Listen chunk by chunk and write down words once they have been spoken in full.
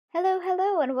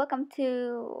Hello, and welcome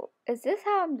to. Is this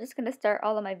how I'm just gonna start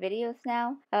all of my videos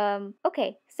now?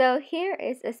 Okay, so here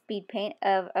is a speed paint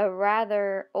of a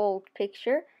rather old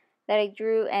picture that I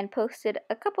drew and posted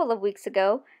a couple of weeks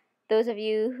ago. Those of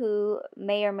you who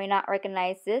may or may not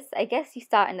recognize this, I guess you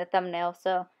saw it in the thumbnail,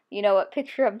 so you know what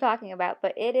picture I'm talking about.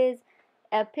 But it is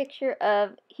a picture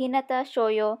of Hinata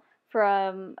Shoyo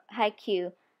from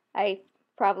Haikyuu. I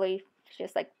probably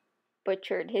just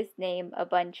butchered his name a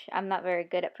bunch. I'm not very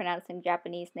good at pronouncing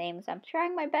Japanese names. I'm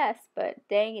trying my best, but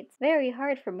dang, it's very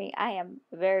hard for me. I am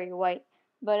very white.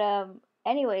 But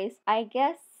anyways, I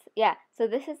guess yeah. So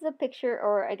this is a picture,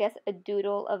 or I guess a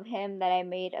doodle of him that I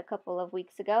made a couple of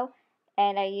weeks ago,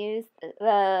 and I used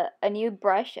a new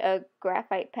brush, a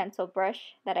graphite pencil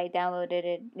brush that I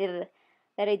downloaded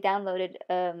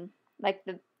like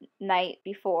the night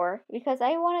before because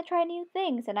I want to try new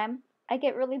things, and I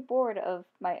get really bored of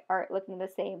my art looking the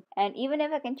same. And even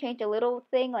if I can change a little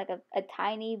thing, like a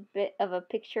tiny bit of a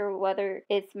picture, whether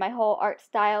it's my whole art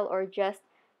style or just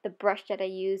the brush that I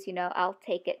use, I'll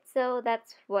take it. So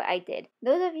that's what I did.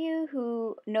 Those of you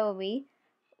who know me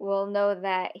will know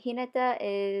that Hinata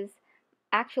is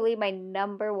actually my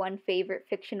number one favorite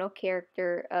fictional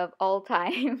character of all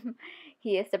time.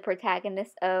 He is the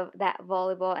protagonist of that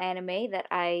volleyball anime that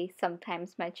I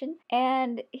sometimes mention,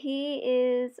 and he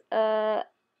is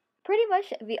pretty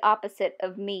much the opposite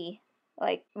of me.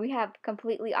 Like, we have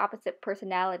completely opposite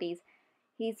personalities.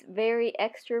 He's very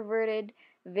extroverted,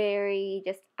 very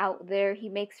just out there. He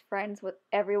makes friends with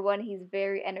everyone. He's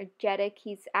very energetic.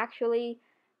 He's actually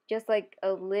just like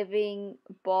a living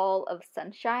ball of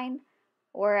sunshine.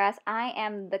 Whereas I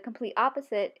am the complete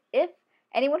opposite. If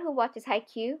anyone who watches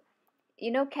Haikyuu,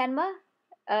 you know Kenma?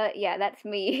 Yeah, that's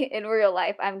me in real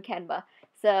life. I'm Kenma.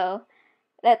 So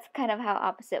that's kind of how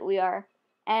opposite we are.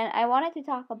 And I wanted to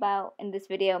talk about in this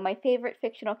video my favorite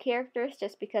fictional characters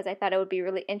just because I thought it would be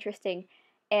really interesting.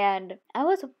 And I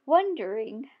was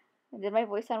wondering, did my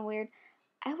voice sound weird?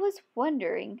 I was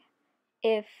wondering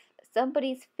if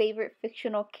somebody's favorite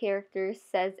fictional character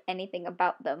says anything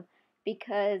about them,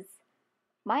 because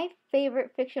my favorite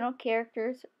fictional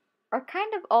characters are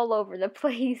kind of all over the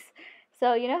place.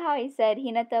 So, you know how I said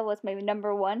Hinata was my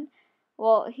number one?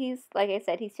 Well, he's, like I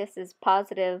said, he's just this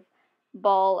positive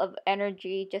ball of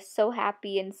energy, just so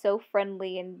happy and so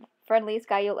friendly, and friendliest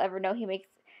guy you'll ever know. He makes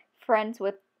friends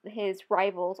with his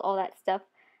rivals, all that stuff.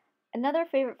 Another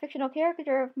favorite fictional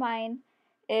character of mine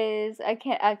is I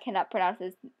cannot pronounce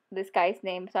this guy's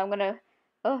name, so I'm gonna,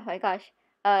 oh my gosh.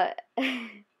 Uh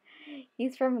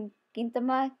he's from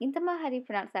Gintama. Gintama, how do you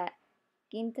pronounce that?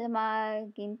 Gintama,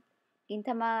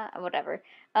 whatever.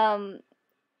 Um,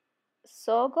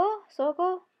 Sogo,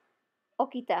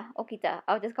 Okita.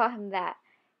 I'll just call him that.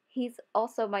 He's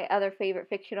also my other favorite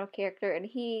fictional character, and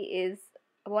he is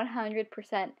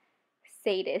 100%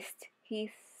 sadist.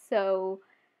 So,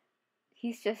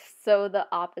 he's just so the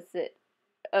opposite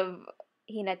of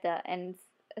Hinata, and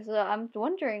so I'm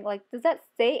wondering, like, does that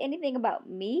say anything about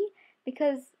me?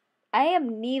 Because I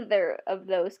am neither of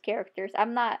those characters.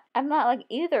 I'm not like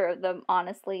either of them,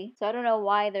 honestly. So I don't know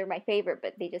why they're my favorite,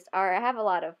 but they just are. I have a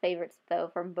lot of favorites though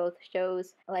from both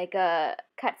shows. Like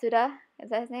Katsuda, is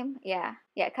that his name? Yeah.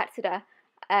 Yeah, Katsuda.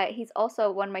 He's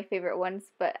also one of my favorite ones,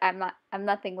 but I'm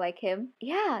nothing like him.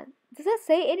 Yeah, does that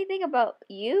say anything about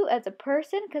you as a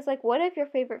person? Because, like, what if your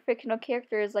favorite fictional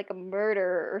character is like a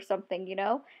murderer or something, you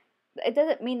know? It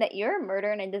doesn't mean that you're a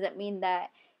murderer, and it doesn't mean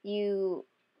that you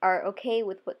are okay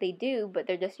with what they do, but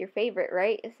they're just your favorite,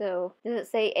 right? So does it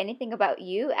say anything about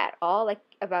you at all, like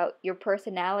about your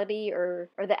personality or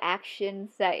the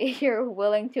actions that you're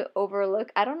willing to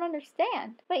overlook? I don't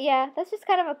understand. But yeah, that's just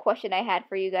kind of a question I had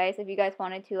for you guys, if you guys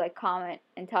wanted to like comment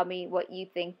and tell me what you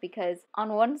think, because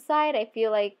on one side I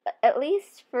feel like, at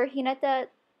least for Hinata,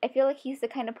 I feel like he's the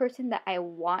kind of person that I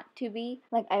want to be.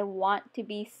 Like, I want to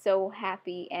be so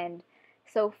happy and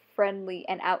so friendly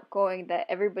and outgoing that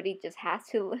everybody just has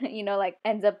to, like,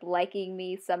 ends up liking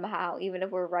me somehow, even if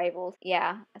we're rivals.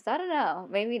 Yeah, so I don't know.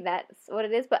 Maybe that's what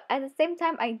it is. But at the same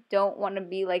time, I don't want to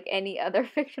be like any other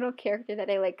fictional character that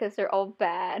I like, because they're all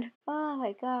bad. Oh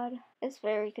my god. It's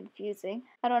very confusing.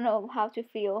 I don't know how to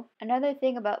feel. Another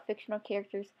thing about fictional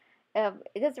characters,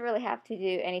 it doesn't really have to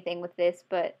do anything with this,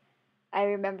 but I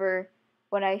remember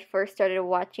when I first started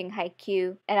watching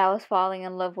Haikyuu and I was falling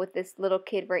in love with this little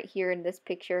kid right here in this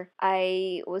picture.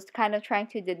 I was kind of trying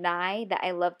to deny that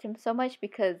I loved him so much,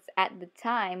 because at the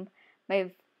time, my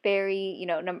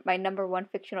my number one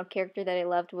fictional character that I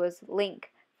loved was Link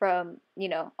from,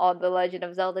 all the Legend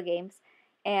of Zelda games.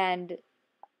 And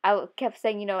I kept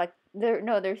saying, like,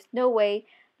 there's no way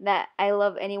that I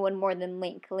love anyone more than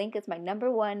Link. Link is my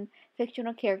 #1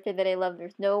 fictional character that I love.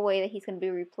 There's no way that he's going to be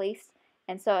replaced.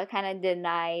 And so I kind of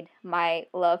denied my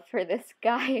love for this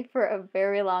guy for a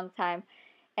very long time.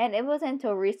 And it wasn't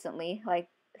until recently, like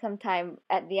sometime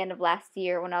at the end of last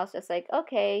year, when I was just like,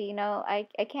 okay,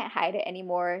 I can't hide it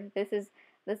anymore.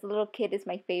 This little kid is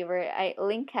my favorite.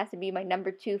 Link has to be my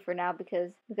 #2 for now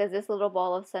because this little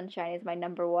ball of sunshine is my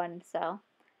 #1. So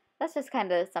that's just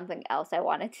kind of something else I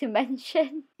wanted to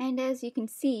mention. And as you can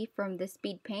see from the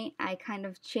speed paint, I kind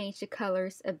of changed the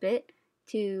colors a bit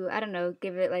to, I don't know,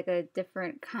 give it like a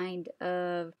different kind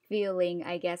of feeling,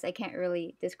 I guess. I can't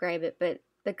really describe it, but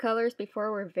the colors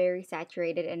before were very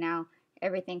saturated, and now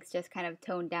everything's just kind of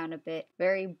toned down a bit,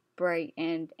 very bright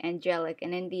and angelic.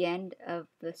 And in the end of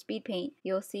the speed paint,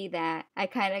 you'll see that I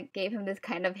kind of gave him this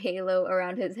kind of halo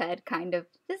around his head, kind of,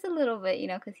 just a little bit,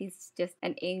 because he's just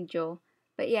an angel.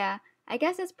 But yeah, I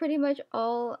guess that's pretty much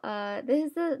all. This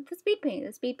is the speed paint.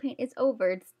 The speed paint is over.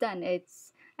 It's done.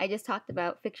 I just talked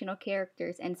about fictional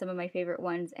characters and some of my favorite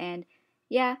ones. And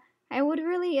yeah, I would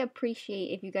really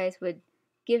appreciate if you guys would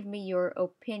give me your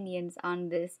opinions on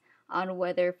this, on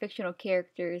whether fictional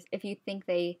characters, if you think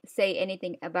they say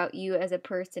anything about you as a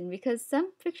person, because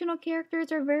some fictional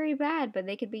characters are very bad, but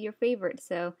they could be your favorite.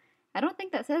 So I don't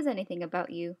think that says anything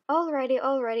about you. Alrighty,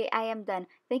 I am done.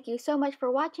 Thank you so much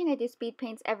for watching. I do speed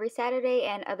paints every Saturday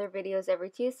and other videos every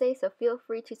Tuesday, so feel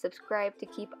free to subscribe to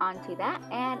keep on to that.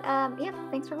 And yep,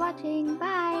 thanks for watching.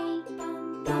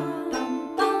 Bye!